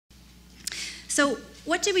So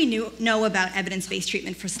what do we know about evidence-based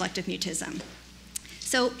treatment for selective mutism?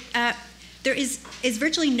 So there is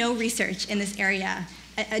virtually no research in this area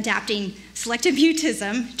adapting selective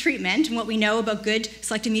mutism treatment and what we know about good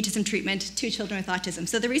selective mutism treatment to children with autism.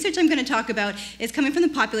 So the research I'm going to talk about is coming from the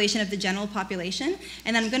population of the general population,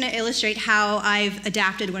 and then I'm going to illustrate how I've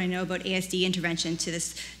adapted what I know about ASD intervention to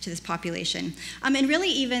this population. And really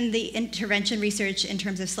even the intervention research in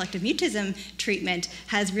terms of selective mutism treatment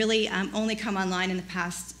has really only come online in the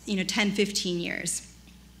past 10, 15 years.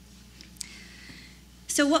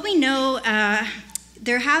 So what we know,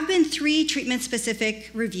 there have been 3 treatment-specific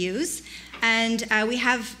reviews, and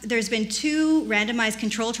there's been 2 randomized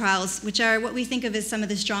control trials, which are what we think of as some of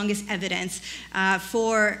the strongest evidence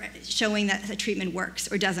for showing that a treatment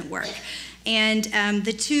works or doesn't work. And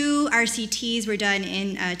the 2 RCTs were done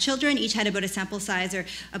in children. Each had about a sample size or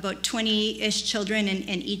about 20-ish children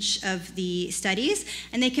in each of the studies.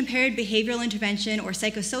 And they compared behavioral intervention or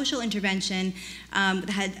psychosocial intervention that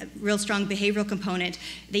had a real strong behavioral component.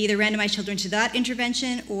 They either randomized children to that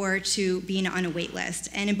intervention or to being on a wait list.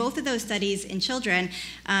 And in both of those studies in children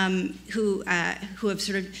who have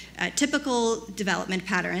sort of typical development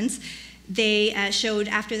patterns, they showed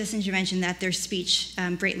after this intervention that their speech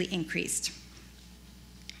greatly increased.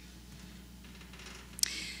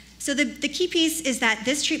 So the key piece is that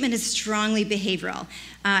this treatment is strongly behavioral.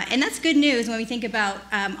 And that's good news when we think about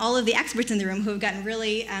all of the experts in the room who have gotten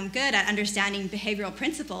really good at understanding behavioral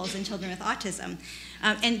principles in children with autism.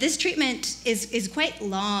 And this treatment is quite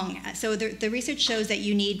long. So the research shows that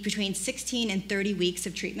you need between 16 and 30 weeks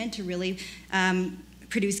of treatment to really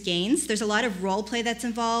produce gains. There's a lot of role play that's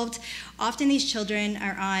involved. Often these children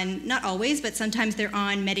are on, not always, but sometimes they're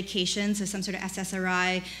on medication, so some sort of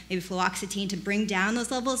SSRI, maybe fluoxetine, to bring down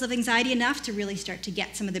those levels of anxiety enough to really start to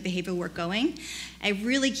get some of the behavioral work going. A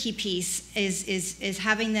really key piece is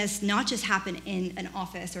having this not just happen in an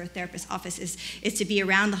office or a therapist's office, is to be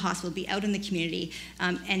around the hospital, be out in the community,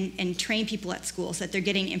 and train people at school so that they're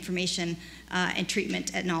getting information and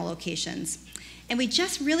treatment at all locations. And we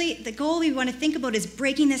just really, the goal we want to think about is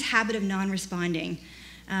breaking this habit of non-responding.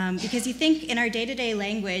 Because you think in our day-to-day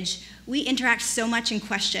language, we interact so much in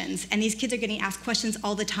questions, and these kids are getting asked questions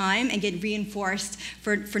all the time and get reinforced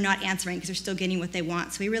for not answering because they're still getting what they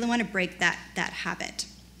want. So we really want to break that habit.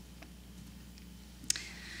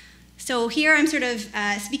 So here I'm sort of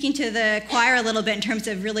speaking to the choir a little bit in terms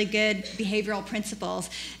of really good behavioral principles.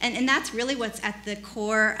 And that's really what's at the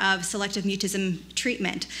core of selective mutism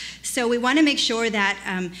treatment. So we want to make sure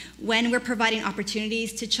that when we're providing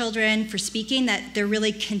opportunities to children for speaking, that they're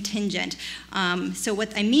really contingent. So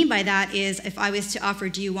what I mean by that is if I was to offer,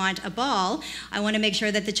 do you want a ball? I want to make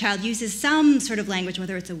sure that the child uses some sort of language,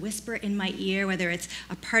 whether it's a whisper in my ear, whether it's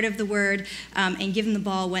a part of the word, and give them the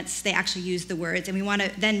ball once they actually use the words. And we want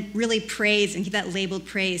to then really praise and give that labeled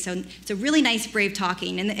praise. So it's a really nice brave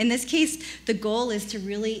talking. And in this case, the goal is to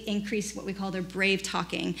really increase what we call their brave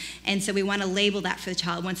talking. And so we want to label that for the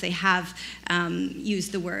child once they have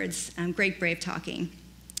used the words, great brave talking.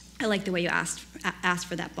 I like the way you asked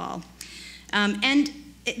for that ball. And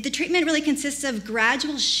the treatment really consists of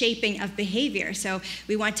gradual shaping of behavior. So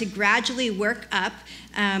we want to gradually work up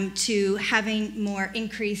to having more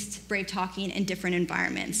increased brave talking in different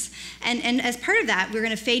environments. And as part of that, we're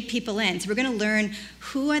going to fade people in. So we're going to learn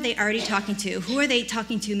who are they already talking to, who are they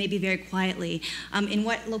talking to maybe very quietly, in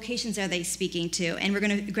what locations are they speaking to, and we're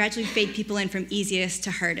going to gradually fade people in from easiest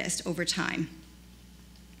to hardest over time.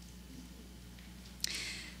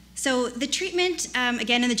 So the treatment,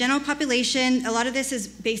 again, in the general population, a lot of this is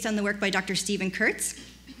based on the work by Dr. Stephen Kurtz.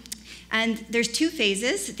 And there's 2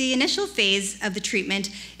 phases. The initial phase of the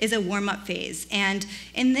treatment is a warm-up phase. And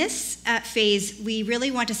in this phase, we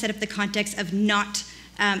really want to set up the context of not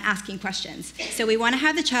asking questions. So we want to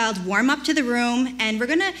have the child warm up to the room, and we're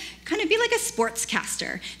going to kind of be like a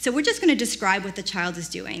sportscaster. So we're just going to describe what the child is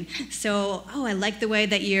doing. So, oh, I like the way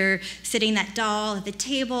that you're sitting that doll at the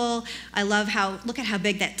table. I love look at how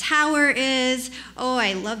big that tower is. Oh,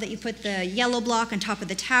 I love that you put the yellow block on top of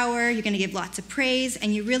the tower. You're going to give lots of praise,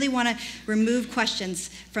 and you really want to remove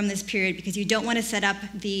questions from this period because you don't want to set up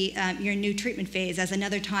your new treatment phase as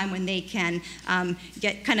another time when they can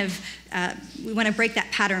get kind of, we want to break that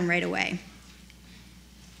pattern right away.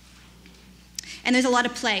 And there's a lot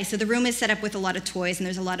of play. So the room is set up with a lot of toys, and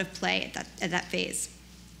there's a lot of play at that phase.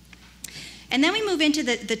 And then we move into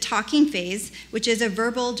the talking phase, which is a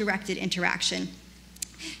verbal directed interaction.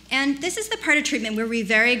 And this is the part of treatment where we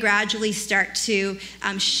very gradually start to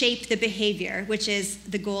shape the behavior, which is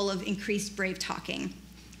the goal of increased brave talking.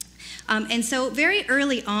 And so very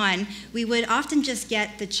early on, we would often just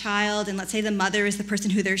get the child, and let's say the mother is the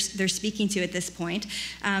person who they're speaking to at this point,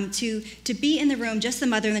 to be in the room, just the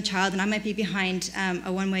mother and the child, and I might be behind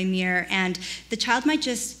a one-way mirror, and the child might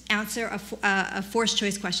just answer a forced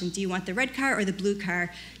choice question. Do you want the red car or the blue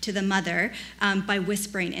car, to the mother by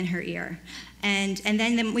whispering in her ear. And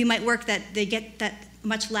then we might work that they get that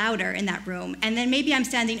much louder in that room. And then maybe I'm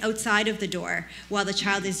standing outside of the door while the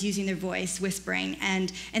child is using their voice, whispering.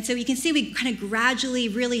 And so you can see we kind of gradually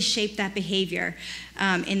really shape that behavior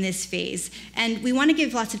in this phase. And we want to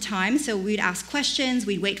give lots of time, so we'd ask questions,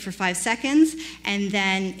 we'd wait for 5 seconds, and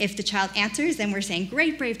then if the child answers, then we're saying,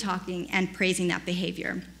 great, brave talking, and praising that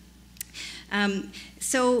behavior.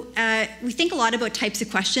 So we think a lot about types of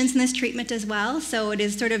questions in this treatment as well. So it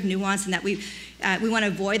is sort of nuanced in that we want to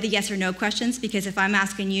avoid the yes or no questions, because if I'm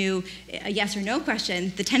asking you a yes or no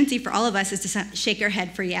question, the tendency for all of us is to shake our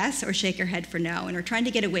head for yes or shake our head for no. And we're trying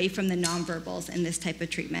to get away from the nonverbals in this type of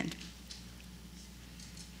treatment.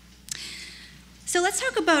 So let's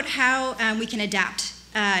talk about how we can adapt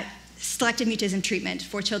selective mutism treatment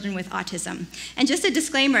for children with autism. And just a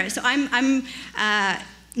disclaimer, so I'm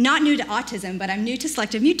not new to autism, but I'm new to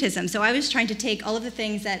selective mutism. So I was trying to take all of the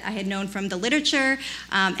things that I had known from the literature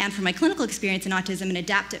and from my clinical experience in autism and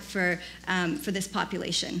adapt it for this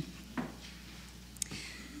population.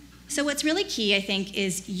 So what's really key, I think,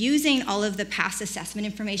 is using all of the past assessment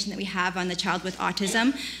information that we have on the child with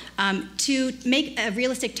autism to make a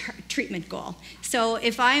realistic treatment goal. So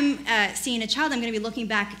if I'm seeing a child, I'm going to be looking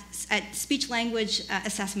back at speech-language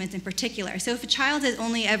assessments in particular. So if a child is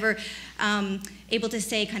only ever able to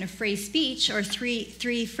say kind of phrase speech or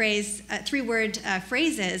three-word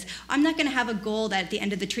phrases, I'm not going to have a goal that at the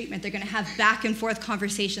end of the treatment they're going to have back-and-forth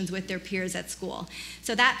conversations with their peers at school.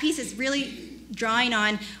 So that piece is really drawing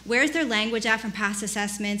on where's their language at from past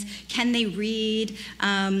assessments, can they read,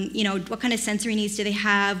 what kind of sensory needs do they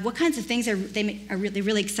have, what kinds of things are they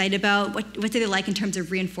really excited about, what do they like in terms of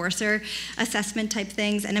reinforcer assessment type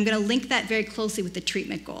things, and I'm going to link that very closely with the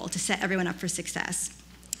treatment goal to set everyone up for success.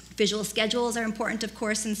 Visual schedules are important, of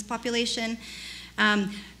course, in this population.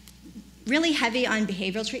 Really heavy on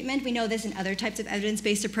behavioral treatment. We know this in other types of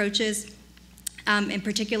evidence-based approaches, and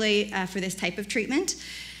particularly for this type of treatment.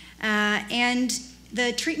 And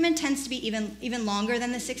the treatment tends to be even longer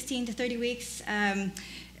than the 16 to 30 weeks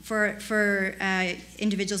for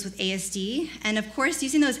individuals with ASD. And of course,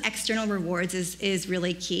 using those external rewards is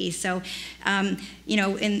really key. So,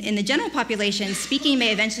 in the general population, speaking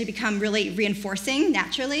may eventually become really reinforcing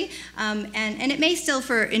naturally. And it may still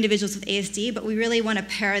for individuals with ASD, but we really want to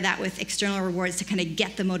pair that with external rewards to kind of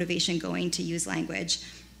get the motivation going to use language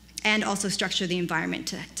and also structure the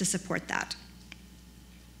environment to support that.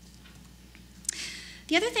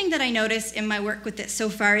 The other thing that I noticed in my work with this so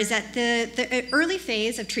far is that the early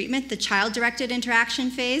phase of treatment, the child-directed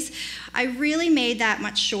interaction phase, I really made that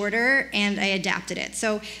much shorter and I adapted it.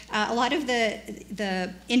 So a lot of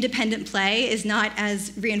the independent play is not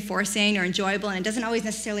as reinforcing or enjoyable, and it doesn't always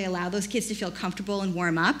necessarily allow those kids to feel comfortable and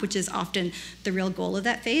warm up, which is often the real goal of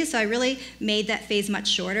that phase. So I really made that phase much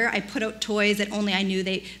shorter. I put out toys that only I knew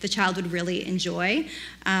the child would really enjoy,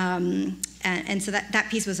 and so that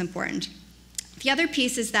piece was important. The other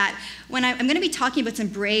piece is that when I'm going to be talking about some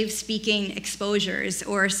brave speaking exposures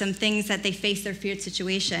or some things that they face their feared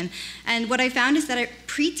situation, and what I found is that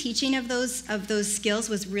pre-teaching of those skills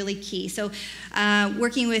was really key. So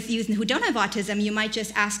working with youth who don't have autism, you might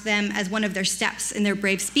just ask them as one of their steps in their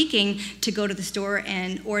brave speaking to go to the store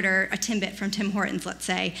and order a Timbit from Tim Hortons, let's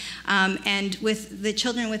say. And with the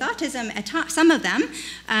children with autism, some of them,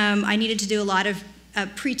 I needed to do a lot of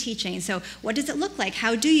pre-teaching. So what does it look like?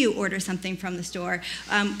 How do you order something from the store?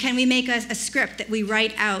 Can we make a script that we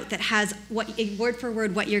write out that has word for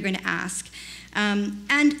word what you're going to ask? And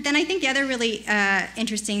then I think the other really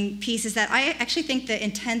interesting piece is that I actually think the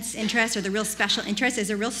intense interest or the real special interest is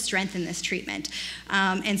a real strength in this treatment.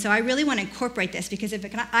 And so I really want to incorporate this, because if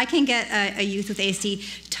I can get a youth with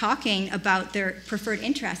ASD talking about their preferred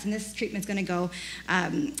interest, and this treatment's going to go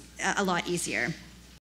a lot easier.